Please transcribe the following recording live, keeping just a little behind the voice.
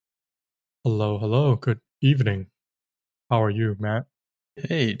Hello, hello. Good evening. How are you, Matt?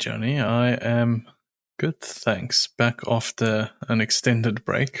 Hey, Johnny. I am good, thanks. Back after an extended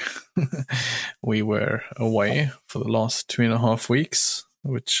break. We were away for the last 2.5 weeks,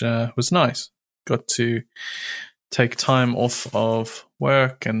 which was nice. Got to take time off of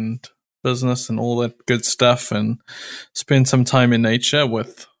work and business and all that good stuff and spend some time in nature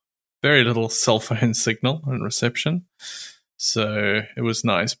with very little cell phone signal and reception. So it was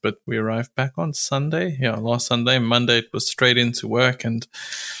nice, but we arrived back on Sunday. Yeah, last Sunday. Monday it was straight into work, and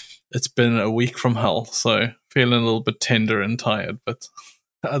it's been a week from hell. So feeling a little bit tender and tired, but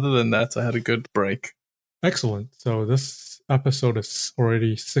other than that, I had a good break. Excellent. So this episode is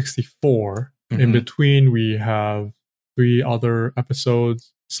already 64. In Mhm. between, we have 3 other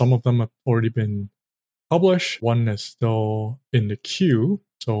episodes. Some of them have already been published. One is still in the queue.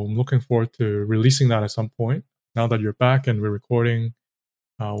 So I'm looking forward to releasing that at some point. Now that you're back and we're recording,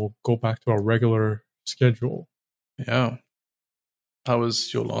 we'll go back to our regular schedule. Yeah. How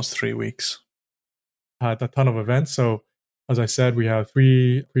was your last 3 weeks? Had a ton of events. So, as I said, we have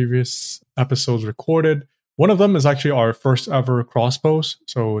 3 previous episodes recorded. One of them is actually our first ever cross post.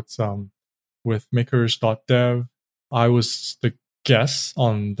 So it's with makers.dev. I was the guest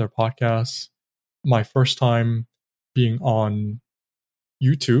on their podcast. My first time being on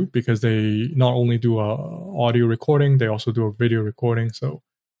YouTube because they not only do a audio recording, they also do a video recording. So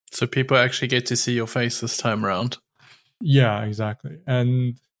people actually get to see your face this time around. yeah, exactly.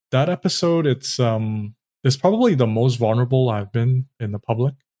 And that episode, it's probably the most vulnerable I've been in the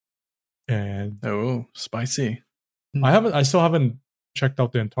public. And oh, spicy. I still haven't checked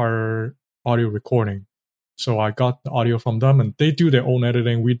out the entire audio recording. So I got the audio from them and they do their own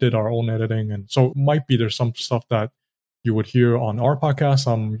editing. We did our own editing. And so it might be there's some stuff that you would hear on our podcast,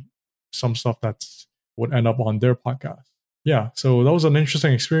 some stuff that's would end up on their podcast. Yeah. So that was an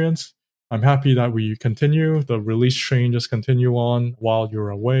interesting experience. I'm happy that we continue. The release train just continue on while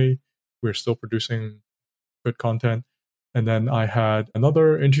you're away. We're still producing good content. And then I had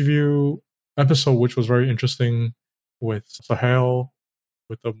another interview episode, which was very interesting with Sahel.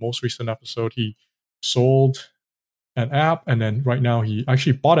 With the most recent episode, he sold an app, and then right now he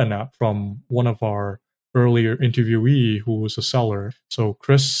actually bought an app from one of our earlier interviewee who was a seller. So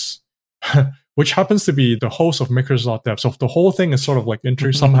Chris, which happens to be the host of Makers.dev. So the whole thing is sort of like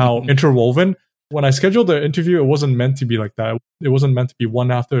somehow interwoven. When I scheduled the interview, it wasn't meant to be like that. It wasn't meant to be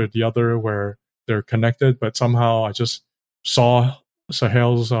one after the other where they're connected, but somehow I just saw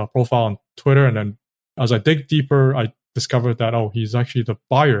Sahel's profile on Twitter, and then as I dig deeper, I discovered that he's actually the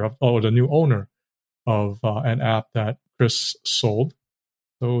buyer of the new owner of an app that Chris sold.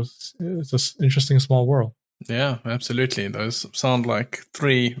 So it's an interesting small world. Yeah, absolutely. Those sound like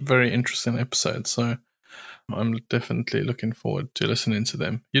 3 very interesting episodes. So I'm definitely looking forward to listening to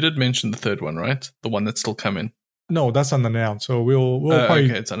them. You did mention the third one, right? The one that's still coming. No, that's unannounced. So we'll probably...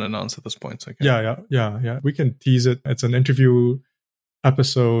 Okay, it's unannounced at this point. Okay. Yeah. We can tease it. It's an interview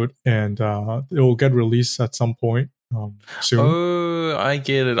episode, and it will get released at some point soon. Oh, I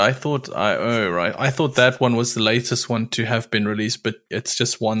get it. I thought that one was the latest one to have been released, but it's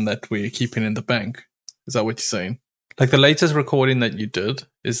just one that we're keeping in the bank. Is that what you're saying? Like the latest recording that you did,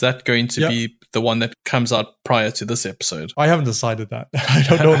 is that going to be the one that comes out prior to this episode? I haven't decided that. I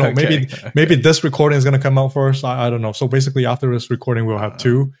don't know. Okay. Maybe this recording is going to come out first. I don't know. So basically, after this recording, we'll have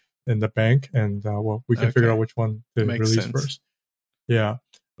 2 in the bank, and we can figure out which one to release first. Yeah.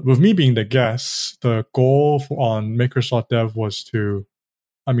 With me being the guest, the goal on Makers.dev was to,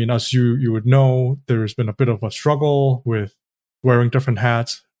 I mean, as you would know, there's been a bit of a struggle with wearing different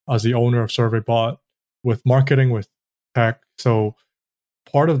hats as the owner of SurveyBot, with marketing, with tech. So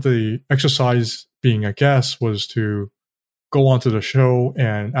part of the exercise being a guest was to go onto the show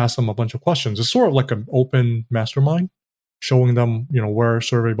and ask them a bunch of questions. It's sort of like an open mastermind, showing them, where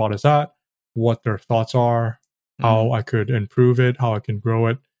SurveyBot is at, what their thoughts are, how I could improve it, how I can grow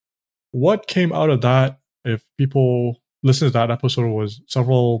it. What came out of that, if people listen to that episode, was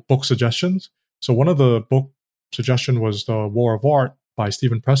several book suggestions. So one of the book suggestion was The War of Art by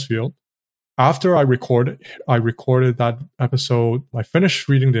Stephen Pressfield. After I recorded that episode, I finished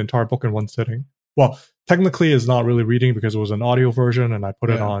reading the entire book in one sitting. Well, technically it's not really reading because it was an audio version, and I put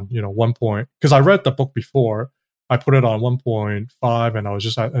it on, 1 point. Because I read the book before. I put it on 1.5, and I was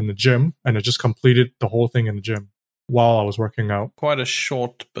just in the gym, and I just completed the whole thing in the gym while I was working out. Quite a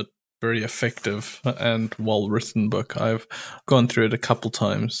short but very effective and well-written book. I've gone through it a couple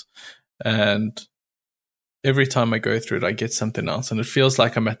times, and every time I go through it, I get something else. And it feels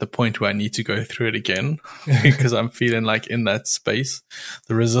like I'm at the point where I need to go through it again because I'm feeling like in that space,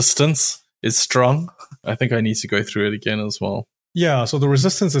 the resistance is strong. I think I need to go through it again as well. Yeah, so the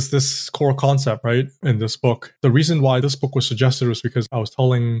resistance is this core concept, right? In this book. The reason why this book was suggested was because I was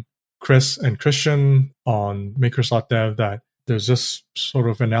telling Chris and Christian on makers.dev that there's this sort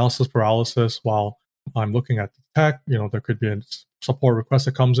of analysis paralysis while I'm looking at the tech. There could be a support request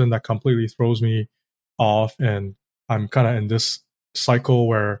that comes in that completely throws me off. And I'm kind of in this cycle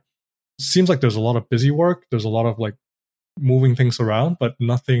where it seems like there's a lot of busy work. There's a lot of like moving things around, but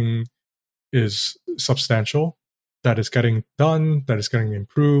nothing is substantial that is getting done, that is getting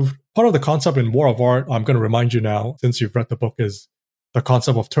improved. Part of the concept in War of Art, I'm going to remind you now, since you've read the book, is the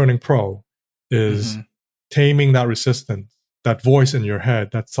concept of turning pro, is taming that resistance, that voice in your head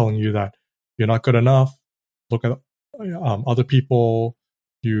that's telling you that you're not good enough. Look at other people.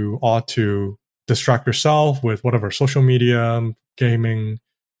 You ought to distract yourself with whatever, social media, gaming,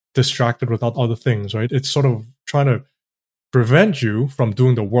 distracted with other things, right? It's sort of trying to prevent you from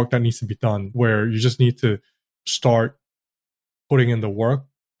doing the work that needs to be done, where you just need to start putting in the work,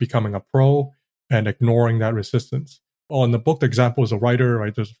 becoming a pro, and ignoring that resistance. In the book, the example is a writer,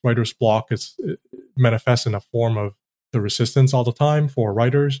 right? There's writer's block. It manifests in a form of the resistance all the time for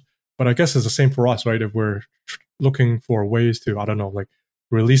writers. But I guess it's the same for us, right? If we're looking for ways to, I don't know, like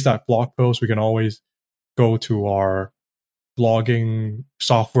release that blog post, we can always go to our blogging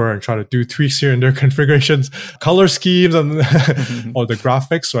software and try to do tweaks here and there, configurations, color schemes, and or the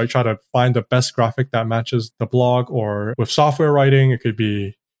graphics. So I try to find the best graphic that matches the blog. Or with software writing, it could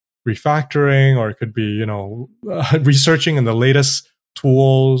be refactoring, or it could be, researching in the latest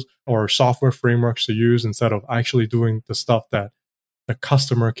tools or software frameworks to use instead of actually doing the stuff that the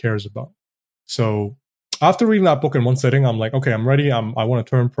customer cares about. So after reading that book in one sitting, I'm like, okay, I'm ready. I want to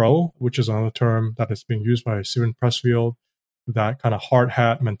turn pro, which is another term that is being used by Steven Pressfield. That kind of hard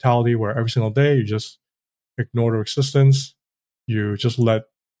hat mentality where every single day you just ignore the resistance. You just let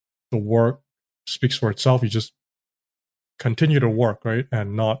the work speaks for itself. You just continue to work, right?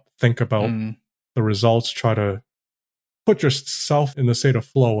 And not think about the results. Try to put yourself in the state of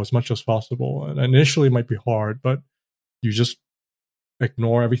flow as much as possible. And initially it might be hard, but you just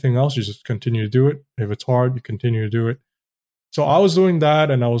ignore everything else. You just continue to do it. If it's hard, you continue to do it. So I was doing that,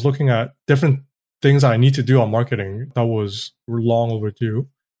 and I was looking at different things I need to do on marketing that was long overdue.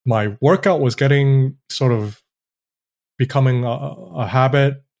 My workout was getting sort of becoming a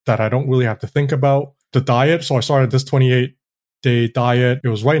habit that I don't really have to think about. The diet, so I started this 28-day diet. It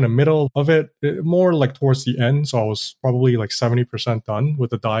was right in the middle of it, more like towards the end. So I was probably like 70% done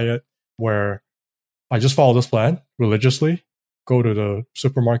with the diet, where I just follow this plan religiously, go to the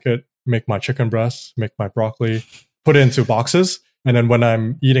supermarket, make my chicken breasts, make my broccoli, put it into boxes. And then when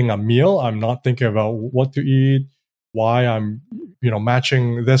I'm eating a meal, I'm not thinking about what to eat, why I'm,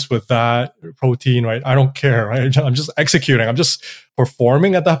 matching this with that protein, right? I don't care, right? I'm just executing. I'm just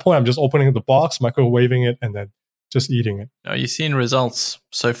performing at that point. I'm just opening the box, microwaving it, and then just eating it. Are you seeing results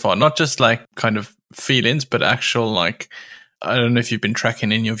so far? Not just like kind of feelings, but actual like, I don't know if you've been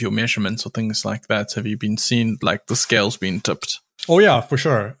tracking any of your measurements or things like that. Have you been seeing like the scales being tipped? Oh yeah, for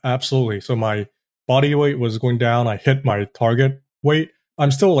sure. Absolutely. So my body weight was going down. I hit my target weight.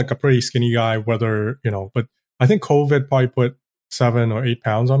 I'm still like a pretty skinny guy, but I think COVID probably put 7 or 8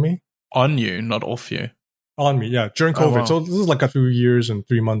 pounds on me. On you, not off you. On me, yeah, during COVID. Oh, wow. So this is like a 2 years and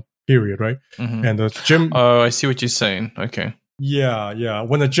 3 month period, right? Mm-hmm. And the gym. Oh, I see what you're saying. Okay. Yeah.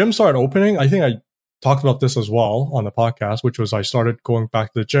 When the gym started opening, I think I talked about this as well on the podcast, which was I started going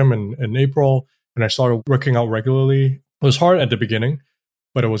back to the gym in April, and I started working out regularly. It was hard at the beginning,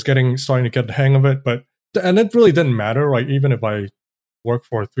 but it was starting to get the hang of it. And it really didn't matter, right? Even if I work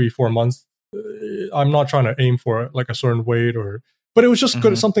for 3-4 months, I'm not trying to aim for like a certain weight but it was just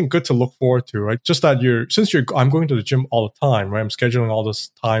good, something good to look forward to, right? Just that I'm going to the gym all the time, right? I'm scheduling all this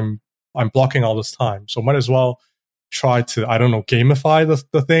time. I'm blocking all this time. So might as well try to, I don't know, gamify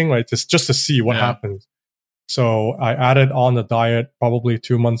the thing, right? Just to see what happens. So I added on the diet probably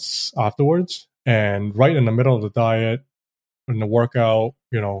 2 months afterwards. And right in the middle of the diet, in the workout,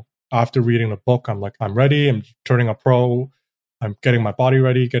 after reading the book, I'm like, I'm ready. I'm turning a pro. I'm getting my body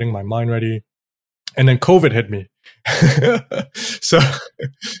ready, getting my mind ready. And then COVID hit me. So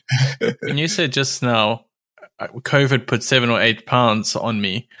when you said just now, COVID put 7 or 8 pounds on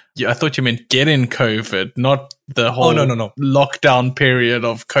me, I thought you meant getting COVID, not the whole no. lockdown period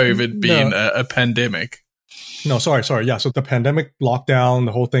of COVID being a pandemic. No, sorry. Yeah. So the pandemic lockdown,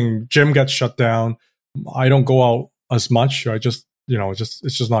 the whole thing, gym gets shut down. I don't go out as much. I just,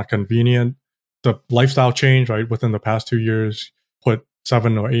 it's just not convenient. The lifestyle change, right, within the past 2 years put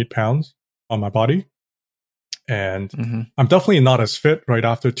 7 or 8 pounds on my body. And I'm definitely not as fit right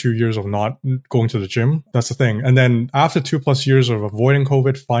after 2 years of not going to the gym. That's the thing. And then after 2+ years of avoiding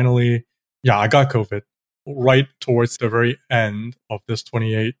COVID, finally, I got COVID. right towards the very end of this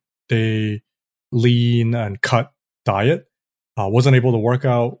 28-day lean and cut diet. I wasn't able to work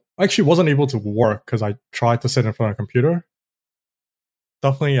out. Actually, wasn't able to work because I tried to sit in front of a computer.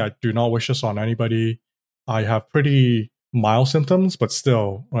 Definitely, I do not wish this on anybody. I have pretty mild symptoms, but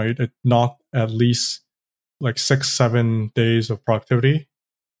still, right? It knocked at least like 6-7 days of productivity.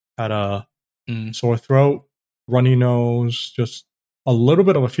 Had a sore throat, runny nose, just a little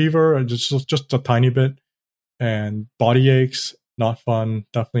bit of a fever, and just a tiny bit, and body aches. Not fun.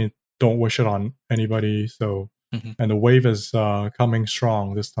 Definitely don't wish it on anybody. So, and the wave is coming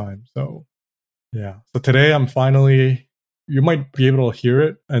strong this time. So, yeah. So today I'm finally. You might be able to hear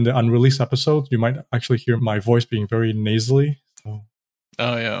it in the unreleased episodes. You might actually hear my voice being very nasally. So.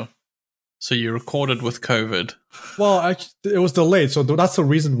 Oh, yeah. So you recorded with COVID. Well, actually, it was delayed. So that's the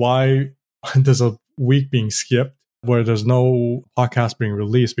reason why there's a week being skipped where there's no podcast being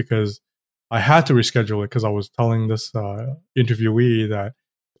released, because I had to reschedule it because I was telling this interviewee that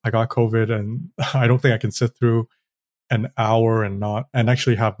I got COVID and I don't think I can sit through an hour and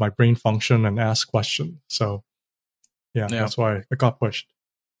actually have my brain function and ask questions. So yeah, that's why it got pushed.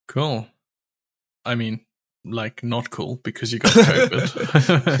 Cool. I mean, like, not cool because you got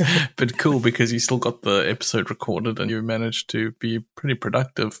COVID, but cool because you still got the episode recorded and you managed to be pretty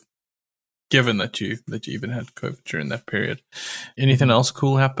productive, given that you even had COVID during that period. Anything else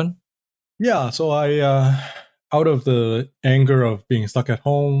cool happen? Yeah, so I, out of the anger of being stuck at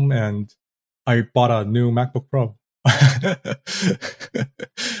home, and I bought a new MacBook Pro.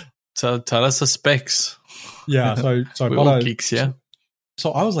 So tell us the specs. Yeah, so I We're bought all geeks, yeah.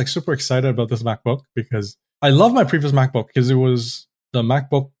 So I was like super excited about this MacBook because I love my previous MacBook because it was the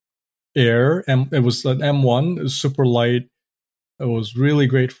MacBook Air, and it was an M1. It was super light. It was really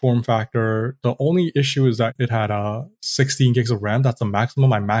great form factor. The only issue is that it had 16 gigs of RAM. That's the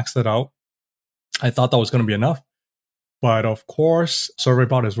maximum. I maxed it out. I thought that was going to be enough. But of course,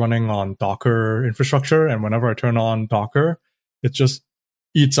 SurveyBot is running on Docker infrastructure. And whenever I turn on Docker, it just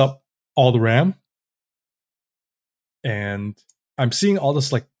eats up all the RAM. And I'm seeing all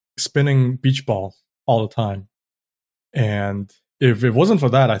this like spinning beach balls all the time. And if it wasn't for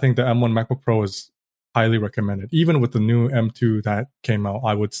that, I think the M1 MacBook Pro is highly recommended. Even with the new M2 that came out,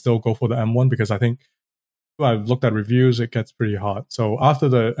 I would still go for the M1 because I think I've looked at reviews, it gets pretty hot. So after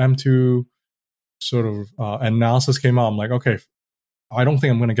the M2 sort of analysis came out, I'm like, okay, I don't think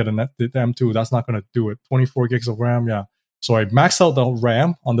I'm going to get the M2. That's not going to do it. 24 gigs of RAM, yeah. So I maxed out the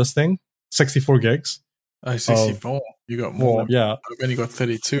RAM on this thing, 64 gigs. 64. You got more. Yeah. I've only got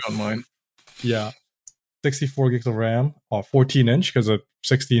 32 on mine. Yeah. 64 gigs of RAM, 14-inch, because a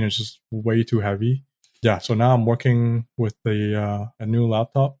 16-inch is way too heavy. Yeah, so now I'm working with a new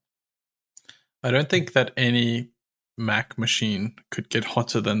laptop. I don't think that any Mac machine could get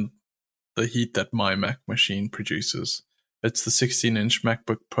hotter than the heat that my Mac machine produces. It's the 16-inch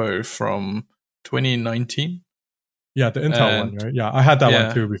MacBook Pro from 2019. Yeah, the Intel one, right? Yeah, I had that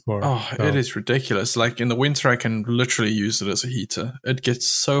one too before. Oh, so. It is ridiculous. Like in the winter, I can literally use it as a heater. It gets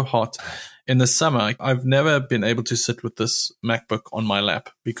so hot. In the summer, I've never been able to sit with this MacBook on my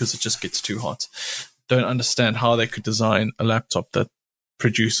lap because it just gets too hot. Don't understand how they could design a laptop that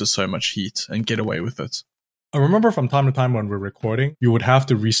produces so much heat and get away with it. I remember from time to time when we're recording, you would have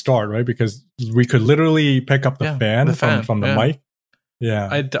to restart, right? Because we could literally pick up the fan from the mic. Yeah.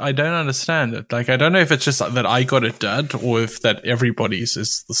 I don't understand it. Like, I don't know if it's just that I got it dead or if that everybody's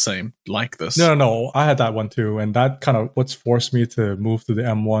is the same like this. No. I had that one too. And that kind of what's forced me to move to the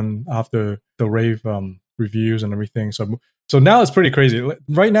M1 after the rave reviews and everything. So now it's pretty crazy.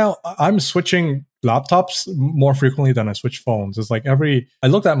 Right now, I'm switching laptops more frequently than I switch phones. It's like I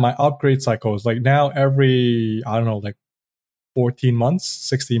looked at my upgrade cycles, like now every, I don't know, like 14 months,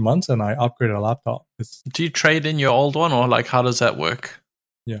 16 months, and I upgraded a laptop. Do you trade in your old one, or like how does that work?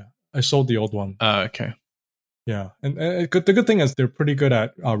 Yeah, I sold the old one. Okay. Yeah, and the good thing is they're pretty good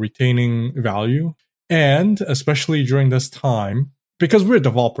at retaining value, and especially during this time, because we're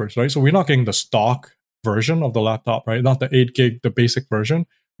developers, right? So we're not getting the stock version of the laptop, right? Not the 8 gig, the basic version.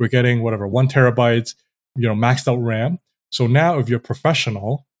 We're getting whatever 1 terabyte, maxed out RAM. So now, if you're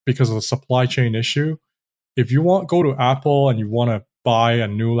professional, because of the supply chain issue, if you go to Apple and you want to buy a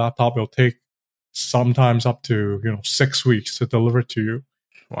new laptop, it'll take sometimes up to 6 weeks to deliver to you.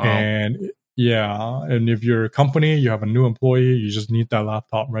 Wow. And if you're a company, you have a new employee, you just need that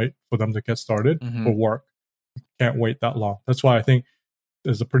laptop, right, for them to get started for work. You can't wait that long. That's why I think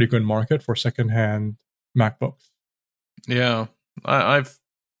there's a pretty good market for secondhand MacBooks. Yeah, I've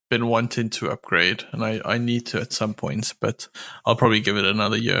been wanting to upgrade, and I need to at some point, but I'll probably give it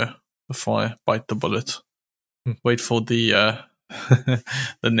another year before I bite the bullet. Wait for the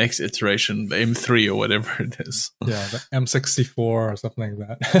the next iteration, the M3 or whatever it is. Yeah, the M64 or something like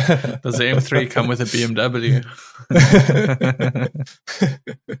that. Does the M3 come with a BMW?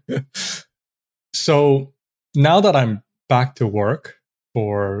 So now that I'm back to work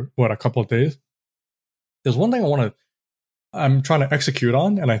for a couple of days, there's one thing I'm trying to execute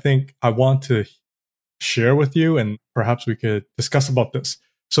on, and I think I want to share with you, and perhaps we could discuss about this.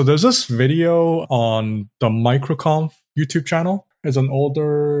 So there's this video on the Microconf YouTube channel. It's an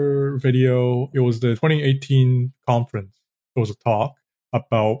older video. It was the 2018 conference. It was a talk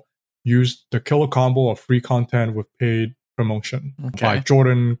about use the killer combo of free content with paid promotion by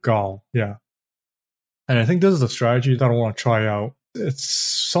Jordan Gal. Yeah. And I think this is a strategy that I want to try out. It's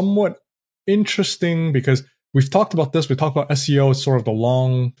somewhat interesting because we've talked about this. We talked about SEO as sort of the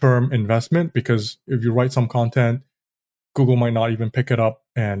long-term investment, because if you write some content, Google might not even pick it up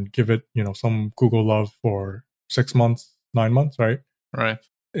and give it, some Google love for 6 months, 9 months, right? Right.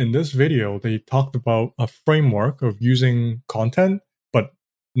 In this video, they talked about a framework of using content, but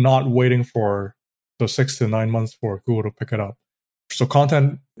not waiting for the 6 to 9 months for Google to pick it up. So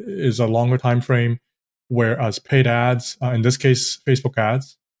content is a longer time frame, whereas paid ads, in this case, Facebook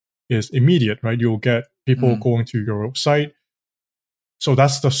ads, is immediate, right? You'll get people going to your site. So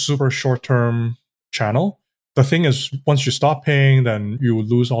that's the super short-term channel. The thing is, once you stop paying, then you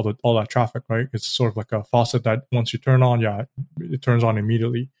lose all that traffic, right? It's sort of like a faucet that once you turn on, it turns on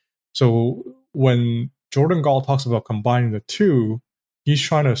immediately. So when Jordan Gal talks about combining the two, he's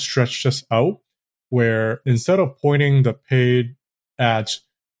trying to stretch this out, where instead of pointing the paid ads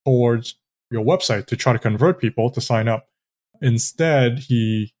towards your website to try to convert people to sign up, instead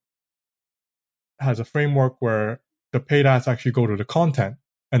he has a framework where the paid ads actually go to the content,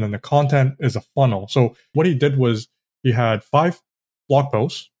 and then the content is a funnel. So what he did was he had 5 blog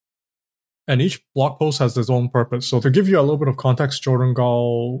posts, and each blog post has its own purpose. So to give you a little bit of context, Jordan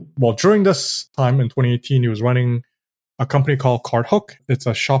Gal, during this time in 2018, he was running a company called CartHook. It's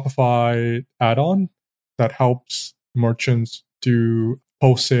a Shopify add-on that helps merchants do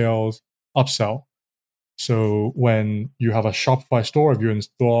post-sales upsell. So when you have a Shopify store, if you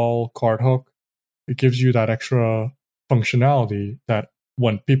install CartHook, it gives you that extra functionality that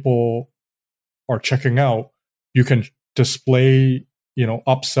when people are checking out, you can display,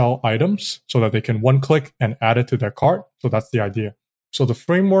 upsell items so that they can one click and add it to their cart. So that's the idea. So the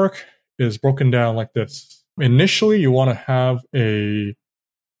framework is broken down like this. Initially, you want to have a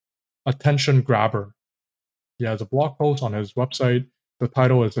attention grabber. He has a blog post on his website. The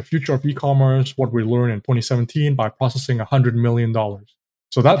title is The Future of E-commerce, What We Learned in 2017 by Processing $100 million.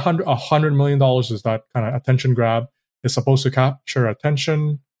 So that $100 million is that kind of attention grab. It's supposed to capture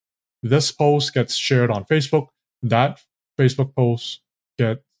attention. This post gets shared on Facebook. That Facebook post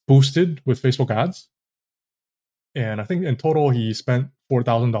gets boosted with Facebook ads. And I think in total, he spent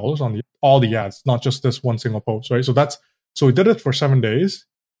 $4,000 on all the ads, not just this one single post, right? So he did it for 7 days.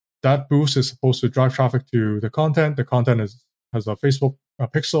 That boost is supposed to drive traffic to the content. The content has a Facebook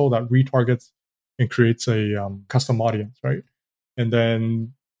pixel that retargets and creates a custom audience, right? And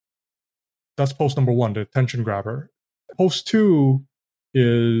then that's post number 1, the attention grabber. Post 2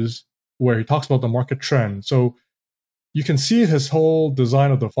 is where he talks about the market trend. So you can see his whole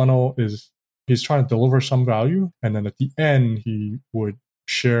design of the funnel is he's trying to deliver some value, and then at the end he would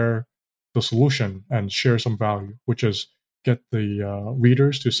share the solution and share some value, which is get the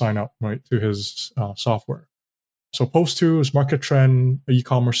readers to sign up, right, to his software. So post 2 is market trend,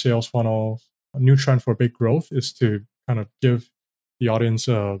 e-commerce sales funnel. A new trend for big growth is to kind of give the audience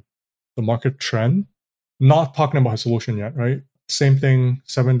the market trend, not talking about his solution yet, right? Same thing,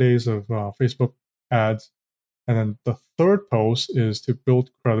 7 days of Facebook ads. And then the third post is to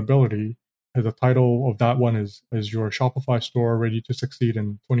build credibility. The title of that one is Your Shopify Store Ready to Succeed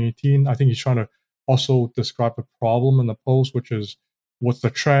in 2018? I think he's trying to also describe the problem in the post, which is what's the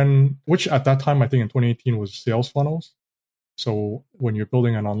trend, which at that time, I think in 2018 was sales funnels. So when you're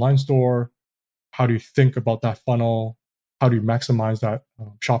building an online store, how do you think about that funnel? How do you maximize that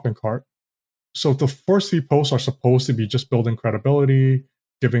shopping cart? So the first 3 posts are supposed to be just building credibility,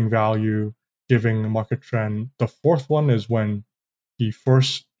 giving value, giving a market trend. The fourth one is when he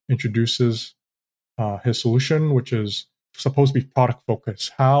first introduces his solution, which is supposed to be product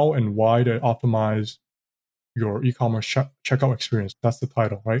focused. How and why to optimize your e-commerce checkout experience. That's the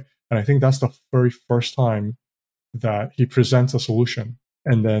title, right? And I think that's the very first time that he presents a solution.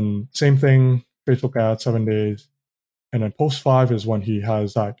 And then same thing, Facebook ads, 7 days. And then post 5 is when he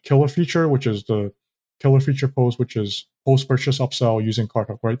has that killer feature, which is the killer feature post, which is post-purchase upsell using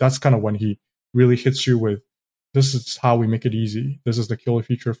CartHook, right? That's kind of when he really hits you with, this is how we make it easy. This is the killer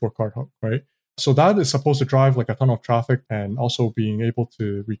feature for CartHook, right? So that is supposed to drive like a ton of traffic and also being able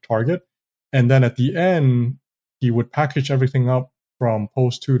to retarget. And then at the end, he would package everything up from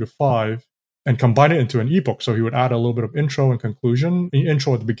post 2 to 5 and combine it into an ebook. So he would add a little bit of intro and conclusion,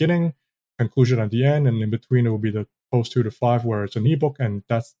 intro at the beginning, conclusion at the end, and in between it will be the post 2 to 5 where it's an ebook, and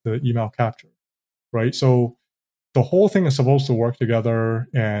that's the email capture, right? So the whole thing is supposed to work together,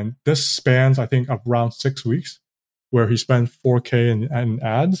 and this spans, I think, around 6 weeks, where he spent 4K in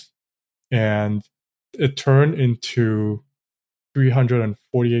ads, and it turned into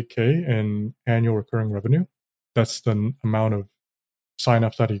 348K in annual recurring revenue. That's the amount of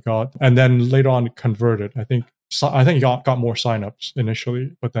signups that he got, and then later on it converted. I think he got more signups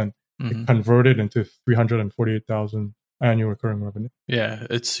initially, but then it converted into 348,000 annual recurring revenue. Yeah,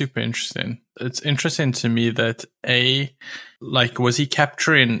 it's super interesting. It's interesting to me that was he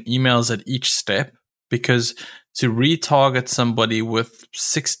capturing emails at each step? Because to retarget somebody with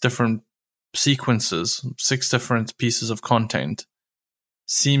 6 different sequences, 6 different pieces of content,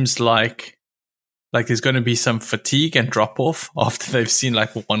 seems like there's going to be some fatigue and drop off after they've seen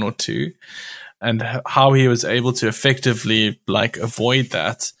like 1 or 2, and how he was able to effectively like avoid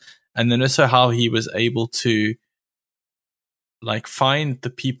that. And then also how he was able to like find the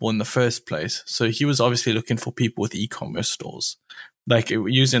people in the first place. So he was obviously looking for people with e-commerce stores. Like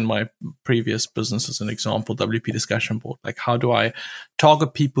using my previous business as an example, WP Discussion Board. Like, how do I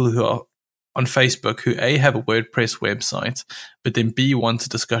target people who are on Facebook who A, have a WordPress website, but then B, want a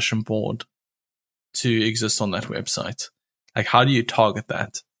discussion board to exist on that website? Like, how do you target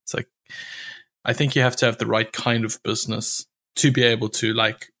that? It's like, I think you have to have the right kind of business to be able to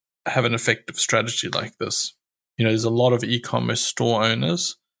like have an effective strategy like this. You know, there's a lot of e-commerce store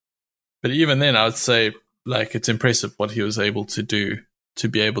owners, but even then I would say like it's impressive what he was able to do to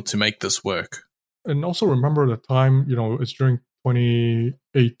be able to make this work. And also remember the time, you know, it's during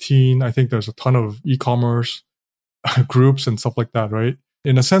 2018. I think there's a ton of e-commerce groups and stuff like that, right?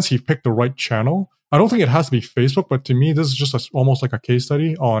 In a sense, he picked the right channel. I don't think it has to be Facebook, but to me, this is just almost like a case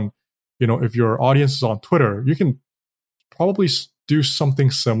study on, you know, if your audience is on Twitter, you can probably do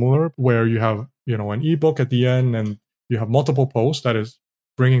something similar where you have, you know, an ebook at the end and you have multiple posts that is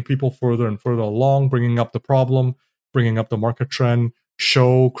bringing people further and further along, bringing up the problem, bringing up the market trend,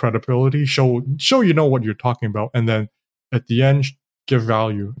 show credibility, show you know what you're talking about, and then at the end give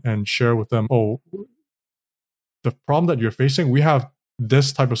value and share with them, oh, the problem that you're facing, we have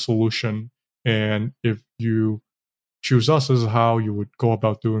this type of solution, and if you choose us, this is how you would go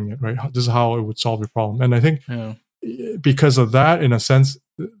about doing it, right? This is how it would solve your problem. And I think because of that, in a sense,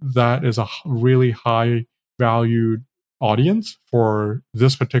 that is a really high valued audience for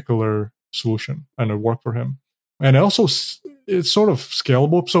this particular solution, and it worked for him. And also, it's sort of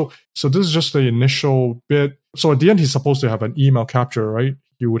scalable. So this is just the initial bit. So at the end, he's supposed to have an email capture, right?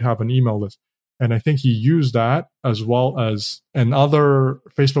 You would have an email list. And I think he used that as well as another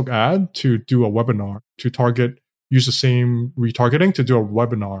Facebook ad to do a webinar, to use the same retargeting to do a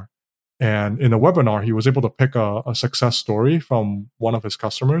webinar. And in the webinar, he was able to pick a success story from one of his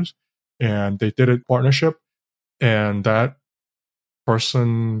customers, and they did a partnership, and that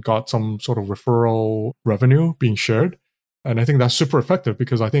person got some sort of referral revenue being shared. And I think that's super effective,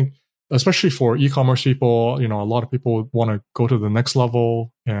 because I think, especially for e-commerce people, you know, a lot of people want to go to the next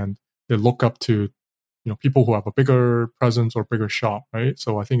level, and they look up to, you know, people who have a bigger presence or bigger shop, right?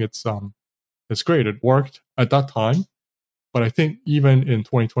 So I think it's great. It worked at that time. But I think even in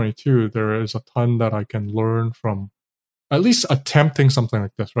 2022, there is a ton that I can learn from at least attempting something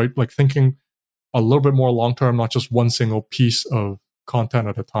like this, right? Like thinking a little bit more long-term, not just one single piece of content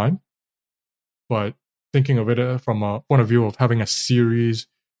at a time, but thinking of it from a point of view of having a series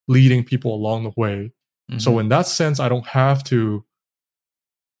leading people along the way. Mm-hmm. So in that sense, I don't have to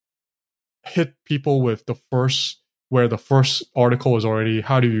hit people with the first article is already,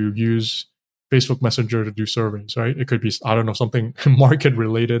 how do you use Facebook Messenger to do surveys, right? It could be, I don't know, something market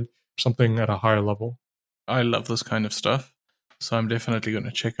related, something at a higher level. I love this kind of stuff. So I'm definitely going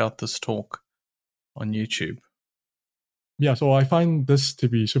to check out this talk on YouTube. Yeah, so I find this to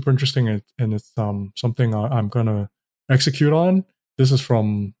be super interesting, and it's something I'm going to execute on. This is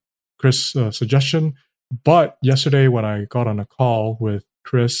from Chris' suggestion. But yesterday when I got on a call with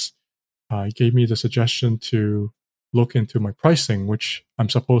Chris, he gave me the suggestion to look into my pricing, which I'm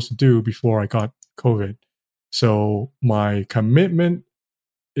supposed to do before I got COVID. So my commitment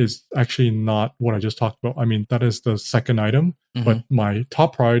is actually not what I just talked about. I mean, that is the second item, but my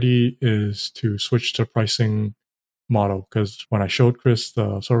top priority is to switch to pricing model, because when I showed Chris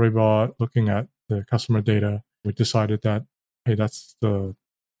the survey bot, looking at the customer data, we decided that, hey, that's the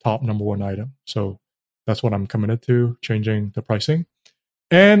top number one item. So that's what I'm committed to, changing the pricing.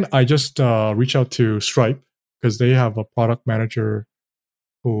 And I just reached out to Stripe because they have a product manager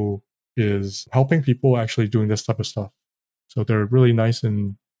who is helping people actually doing this type of stuff. So they're really nice,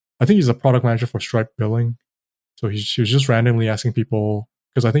 and I think he's a product manager for Stripe Billing. So he was just randomly asking people,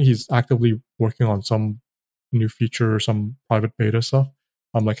 because I think he's actively working on some new feature, some private beta stuff.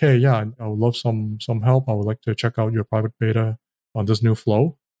 I'm like, hey, yeah, I would love some help. I would like to check out your private beta on this new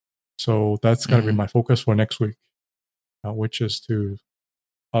flow. So that's going to be my focus for next week, which is to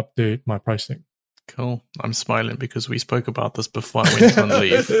update my pricing. Cool. I'm smiling because we spoke about this before I went on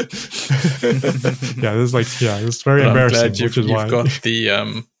leave. It's very embarrassing. You've got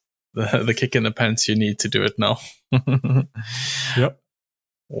the kick in the pants you need to do it now. Yep.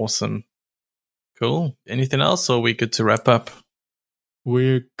 Awesome. Cool. Anything else, or are we good to wrap up?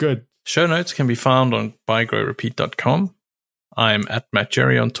 We're good. Show notes can be found on buygrowrepeat.com. I'm at Matt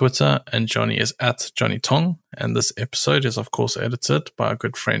Jerry on Twitter, and Johnny is at Johnny Tong. And this episode is, of course, edited by our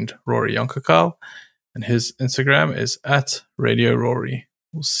good friend Rory Yonkakal, and his Instagram is at Radio Rory.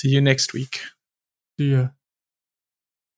 We'll see you next week. See ya.